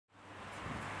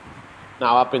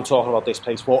Now, I've been talking about this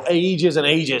place for ages and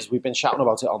ages. We've been shouting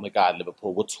about it on the Guide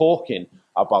Liverpool. We're talking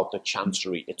about the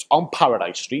Chancery. It's on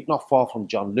Paradise Street, not far from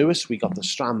John Lewis. We got the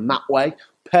Strand that way.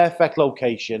 Perfect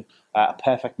location,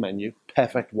 perfect menu,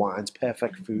 perfect wines,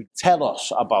 perfect food. Tell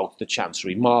us about the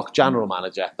Chancery. Mark, General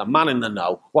Manager, the man in the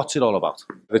know. What's it all about?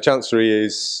 The Chancery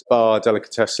is bar,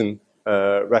 delicatessen,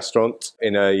 restaurant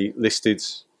in a listed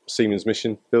Seamen's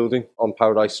Mission building on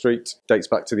Paradise Street. Dates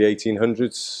back to the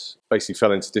 1800s. Basically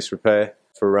fell into disrepair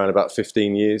for around about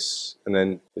 15 years, and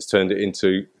then it's turned it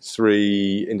into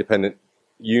 3 independent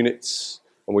units,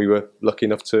 and we were lucky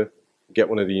enough to get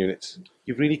one of the units.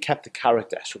 You've really kept the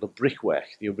character, so the brickwork,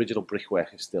 the original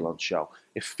brickwork is still on show.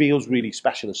 It feels really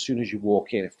special as soon as you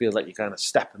walk in. It feels like you're kind of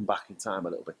stepping back in time a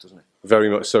little bit, doesn't it? Very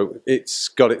much so. It's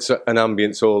got an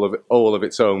ambience all of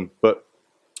its own, but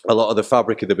a lot of the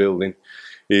fabric of the building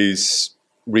is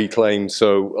reclaimed,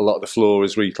 so a lot of the floor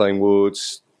is reclaimed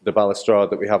woods. The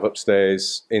balustrade that we have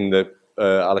upstairs in the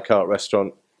a la carte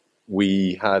restaurant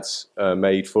we had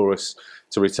made for us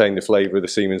to retain the flavour of the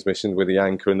Seamen's Mission with the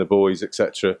anchor and the buoys,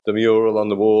 etc. The mural on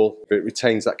the wall, it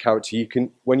retains that character. You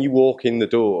can, when you walk in the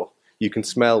door, you can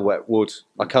smell wet wood.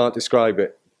 I can't describe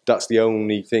it. That's the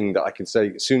only thing that I can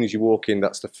say. As soon as you walk in,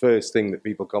 that's the first thing that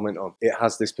people comment on. It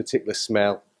has this particular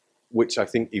smell, which I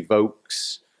think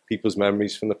evokes people's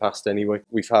memories from the past anyway.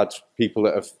 We've had people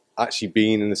that have actually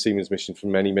been in the Seamen's Mission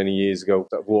from many, many years ago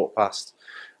that have walked past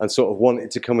and sort of wanted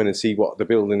to come in and see what the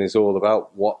building is all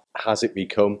about. What has it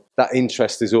become? That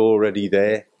interest is already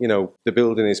there. You know, the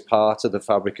building is part of the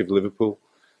fabric of Liverpool,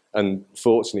 and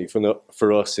fortunately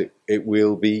for us, it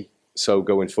will be so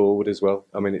going forward as well.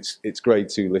 I mean, it's Grade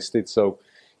 2 listed, so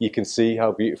you can see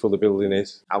how beautiful the building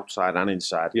is. Outside and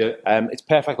inside. Yeah. It's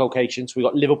perfect location. So we've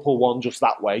got Liverpool 1 just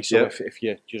that way. So yeah. if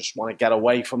you just want to get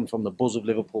away from the buzz of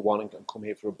Liverpool 1 and come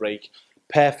here for a break,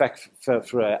 perfect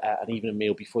for an evening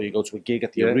meal before you go to a gig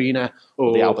at the arena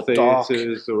or the Albert Dock.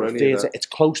 Or any theatre. It's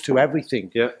close to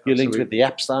everything. Yeah, you're linked with the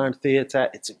Epstein Theatre.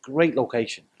 It's a great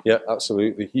location. Yeah,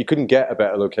 absolutely. You couldn't get a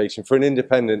better location for an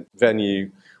independent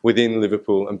venue within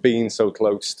Liverpool, and being so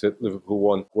close to Liverpool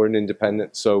 1, we're an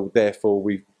independent, so therefore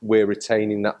we're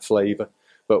retaining that flavour,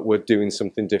 but we're doing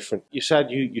something different. You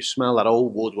said you smell that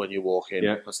old wood when you walk in.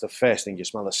 Yeah. That's the first thing you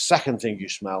smell. The second thing you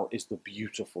smell is the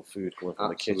beautiful food coming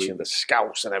from Absolutely. the kitchen, the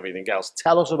scouse and everything else.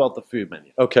 Tell us about the food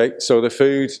menu. Okay, so the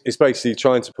food is basically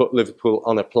trying to put Liverpool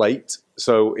on a plate.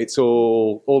 So it's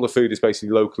all the food is basically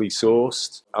locally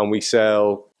sourced, and we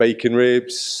sell bacon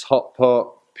ribs, hot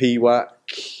pot, peawack,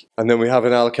 and then we have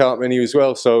an a la carte menu as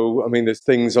well. So, I mean, there's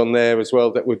things on there as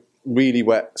well that would really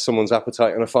whet someone's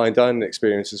appetite on a fine dining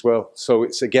experience as well. So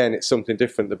it's something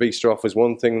different. The bistro offers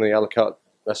one thing, the a la carte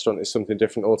restaurant is something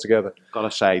different altogether. Gotta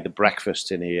say, the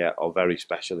breakfasts in here are very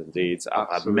special indeed. I've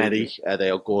had many, they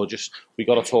are gorgeous. We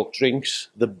gotta talk drinks.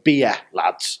 The beer,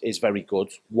 lads, is very good.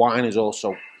 Wine is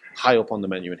also high up on the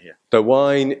menu in here. The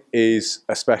wine is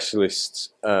a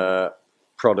specialist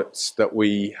product that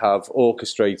we have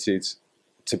orchestrated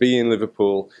to be in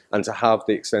Liverpool, and to have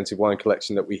the extensive wine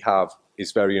collection that we have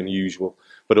is very unusual,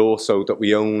 but also that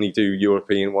we only do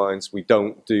European wines. We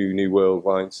don't do New World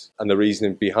wines, and the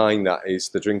reasoning behind that is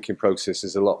the drinking process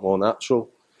is a lot more natural.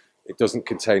 It doesn't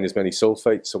contain as many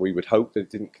sulfates, so we would hope that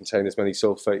it didn't contain as many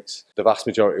sulfates. The vast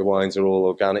majority of wines are all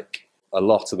organic. A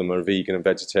lot of them are vegan and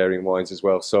vegetarian wines as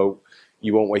well, so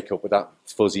you won't wake up with that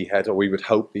fuzzy head, or we would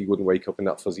hope that you wouldn't wake up in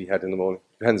that fuzzy head in the morning.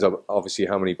 Depends on obviously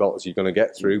how many bottles you're going to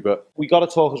get through, but we got to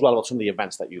talk as well about some of the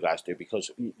events that you guys do,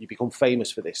 because you become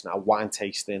famous for this now. Wine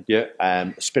tasting,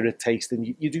 spirit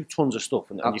tasting. You do tons of stuff,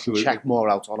 and you can check more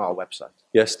out on our website.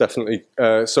 Yes, definitely.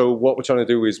 So what we're trying to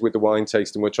do is with the wine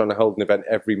tasting, we're trying to hold an event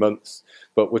every month,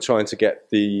 but we're trying to get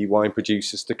the wine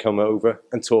producers to come over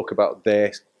and talk about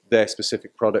their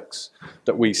specific products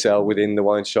that we sell within the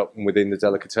wine shop and within the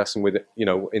delicatessen, with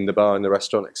in the bar and the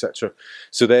restaurant, etc.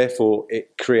 So therefore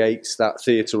it creates that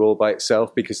theatre all by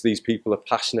itself, because these people are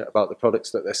passionate about the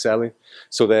products that they're selling.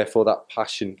 So therefore that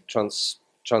passion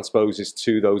transposes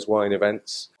to those wine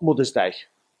events. Mother's Day,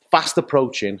 fast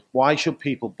approaching. Why should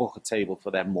people book a table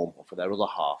for their mum or for their other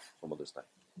half for Mother's Day?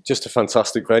 Just a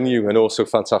fantastic venue, and also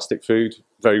fantastic food,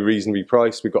 very reasonably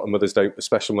priced. We've got a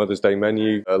special Mother's Day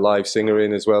menu, a live singer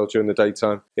in as well during the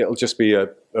daytime. It'll just be a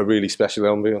really special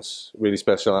ambience, really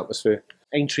special atmosphere.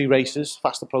 Aintree races,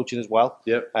 fast approaching as well.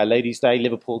 Yep. Ladies' Day,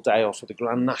 Liverpool Day, also the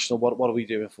Grand National. What are we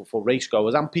doing for race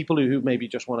goers and people who maybe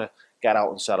just want to get out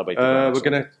and celebrate? We're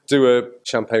going to do a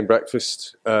champagne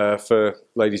breakfast for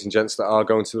ladies and gents that are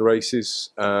going to the races,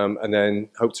 and then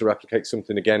hope to replicate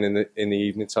something again in the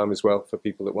evening time as well for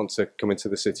people that want to come into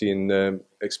the city and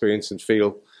experience and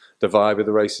feel the vibe of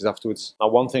the races afterwards. Now,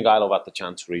 one thing I love at the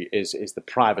Chancery is the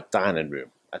private dining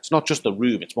room. It's not just a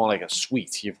room, it's more like a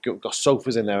suite. You've got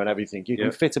sofas in there and everything. You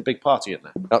can fit a big party in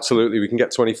there. Absolutely, we can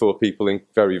get 24 people in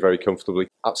very, very comfortably.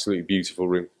 Absolutely beautiful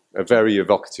room. Very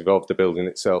evocative of the building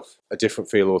itself. A different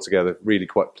feel altogether, really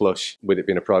quite plush. With it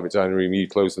being a private dining room, you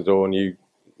close the door and you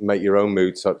make your own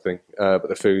mood type thing. But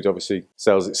the food obviously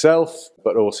sells itself,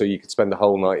 but also you could spend the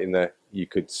whole night in there. You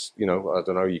could, you know, I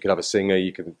don't know, you could have a singer,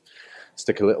 you could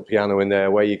stick a little piano in there,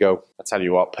 away you go. I tell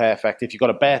you what, perfect. If you've got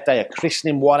a birthday, a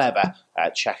christening, whatever,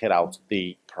 check it out,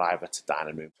 the private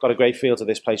dining room. Got a great feel to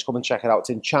this place. Come and check it out. It's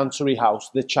in Chancery House,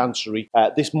 the Chancery.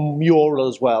 This mural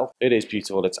as well, it is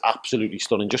beautiful. It's absolutely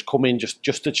stunning. Just come in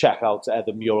just to check out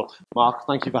the mural. Mark,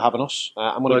 thank you for having us.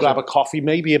 I'm going to grab a coffee,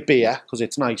 maybe a beer, because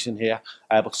it's nice in here.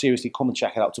 But seriously, come and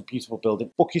check it out. It's a beautiful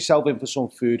building. Book yourself in for some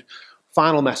food.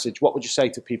 Final message, what would you say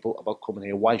to people about coming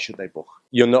here? Why should they book?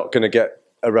 You're not going to get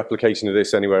a replication of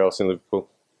this anywhere else in Liverpool.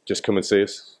 Just come and see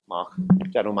us. Mark,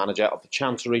 General Manager of the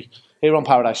Chancery here on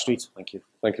Paradise Street. Thank you.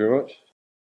 Thank you very much.